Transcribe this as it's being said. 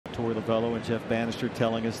Torey Lovullo and Jeff Bannister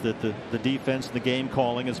telling us that the defense and the game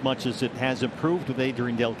calling, as much as it has improved with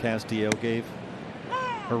Adrian Del Castillo, gave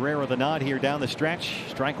Herrera the nod here down the stretch.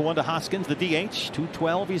 Strike one to Hoskins, the DH.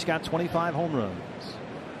 212. He's got 25 home runs.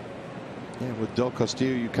 Yeah, with Del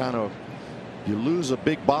Castillo, you lose a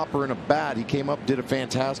big bopper in a bat. He came up, did a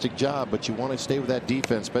fantastic job, but you want to stay with that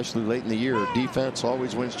defense, especially late in the year. Defense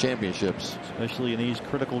always wins championships, especially in these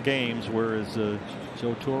critical games. Whereas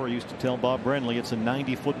Joe Torre used to tell Bob Brenly, it's a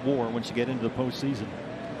 90-foot war once you get into the postseason.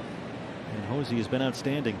 And Hosey has been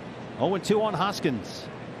outstanding. 0-2 on Hoskins.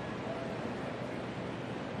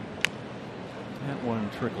 That one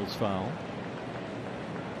trickles foul.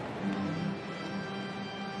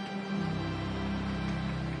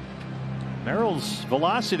 Merrill's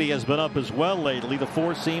velocity has been up as well lately. The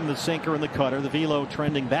four seam, the sinker, and the cutter. The velo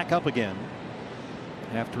trending back up again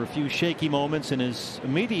after a few shaky moments in his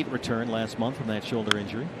immediate return last month from that shoulder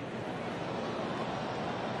injury.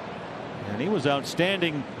 And he was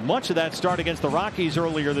outstanding much of that start against the Rockies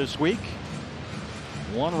earlier this week.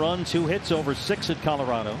 1 run, 2 hits over 6 at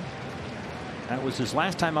Colorado. That was his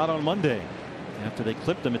last time out on Monday after they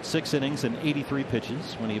clipped him at 6 innings and 83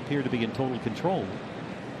 pitches when he appeared to be in total control.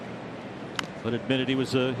 But admitted he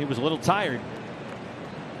was a little tired.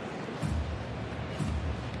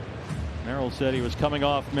 Merrill said he was coming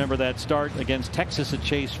off, remember that start against Texas at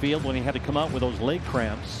Chase Field when he had to come out with those leg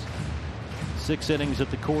cramps. 6 innings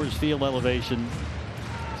at the Coors Field elevation.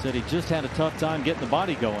 Said he just had a tough time getting the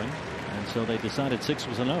body going, and so they decided 6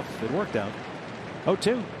 was enough. It worked out.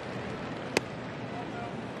 0-2.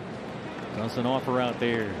 Doesn't offer out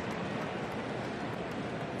there.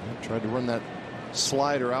 Tried to run that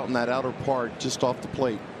slider out in that outer part just off the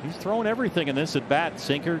plate. He's throwing everything in this at bat.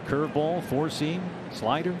 Sinker, curveball, four seam,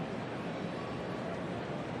 slider.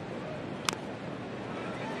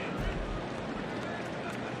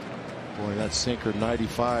 Boy, that sinker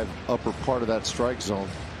 95 upper part of that strike zone.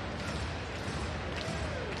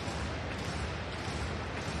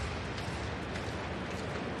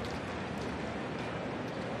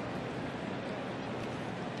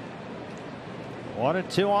 One and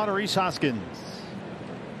 2 on Rhys Hoskins.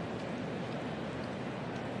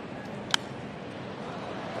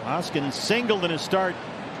 Hoskins singled in his start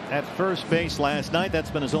at first base last night.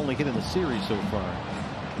 That's been his only hit in the series so far.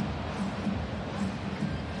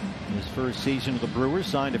 His first season with the Brewers,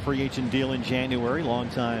 signed a free agent deal in January.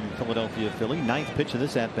 Longtime Philadelphia Philly. 9th pitch of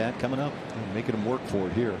this at bat coming up. Making him work for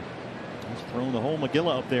it here. He's thrown the whole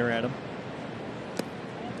Megillah up there at him.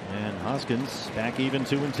 And Hoskins back even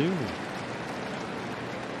 2-2.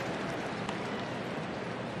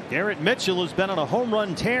 Garrett Mitchell has been on a home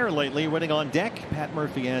run tear lately, waiting on deck. Pat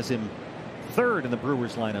Murphy has him 3rd in the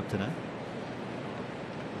Brewers lineup tonight,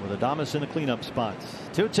 with Adames in the cleanup spots.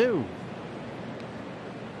 2-2.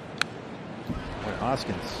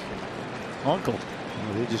 Hoskins, uncle.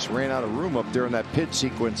 Well, they just ran out of room up there on that pitch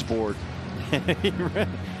sequence board.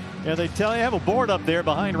 Yeah, they have a board up there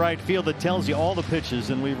behind right field that tells you all the pitches,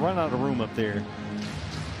 and we've run out of room up there.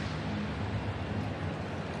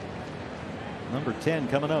 Number 10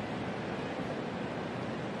 coming up.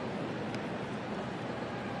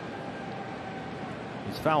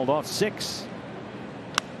 He's fouled off 6.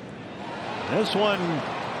 This one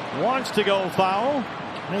wants to go foul.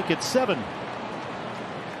 Make it 7.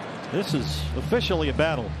 This is officially a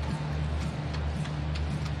battle.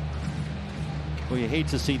 Well, you hate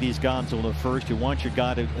to see these Gonzola first. You want your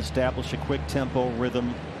guy to establish a quick tempo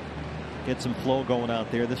rhythm, get some flow going out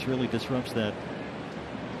there. This really disrupts that.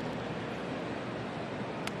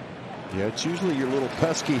 Yeah, it's usually your little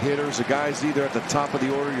pesky hitters, the guys either at the top of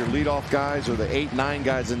the order, your leadoff guys, or the 8-9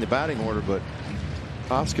 guys in the batting order. But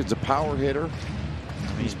Hoskins, a power hitter.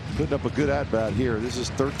 He's putting up a good at-bat here. This is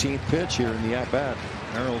 13th pitch here in the at-bat.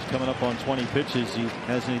 Merrill's coming up on 20 pitches. He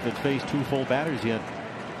hasn't even faced 2 full batters yet.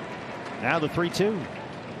 Now the 3-2.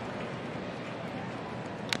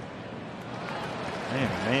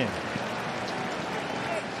 Man.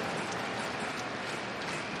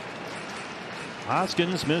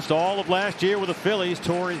 Hoskins missed all of last year with the Phillies.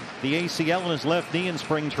 Tore the ACL in his left knee in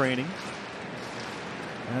spring training.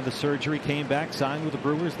 And the surgery, came back, signed with the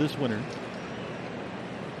Brewers this winter.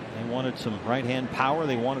 They wanted some right-hand power.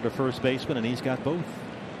 They wanted a first baseman, and he's got both.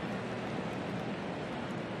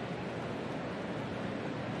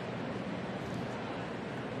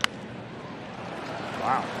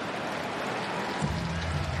 Wow.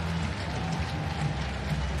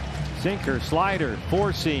 Sinker, slider,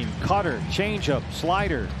 four seam, cutter, changeup,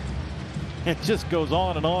 slider. It just goes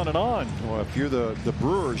on and on and on. Well, if you're the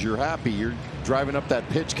Brewers, you're happy. You're driving up that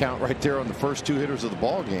pitch count right there on the first 2 hitters of the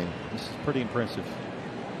ball game. This is pretty impressive.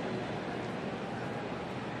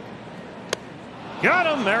 Got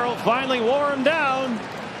him. Merrill finally wore him down.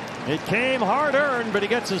 It came hard earned, but he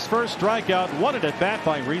gets his first strikeout. Wanted at bat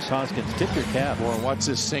by Rhys Hoskins. Tip your cap. Boy, watch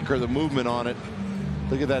this sinker, the movement on it.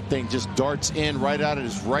 Look at that thing, just darts in right out of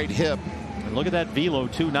his right hip. And look at that velo,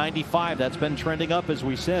 295. That's been trending up, as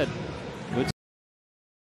we said.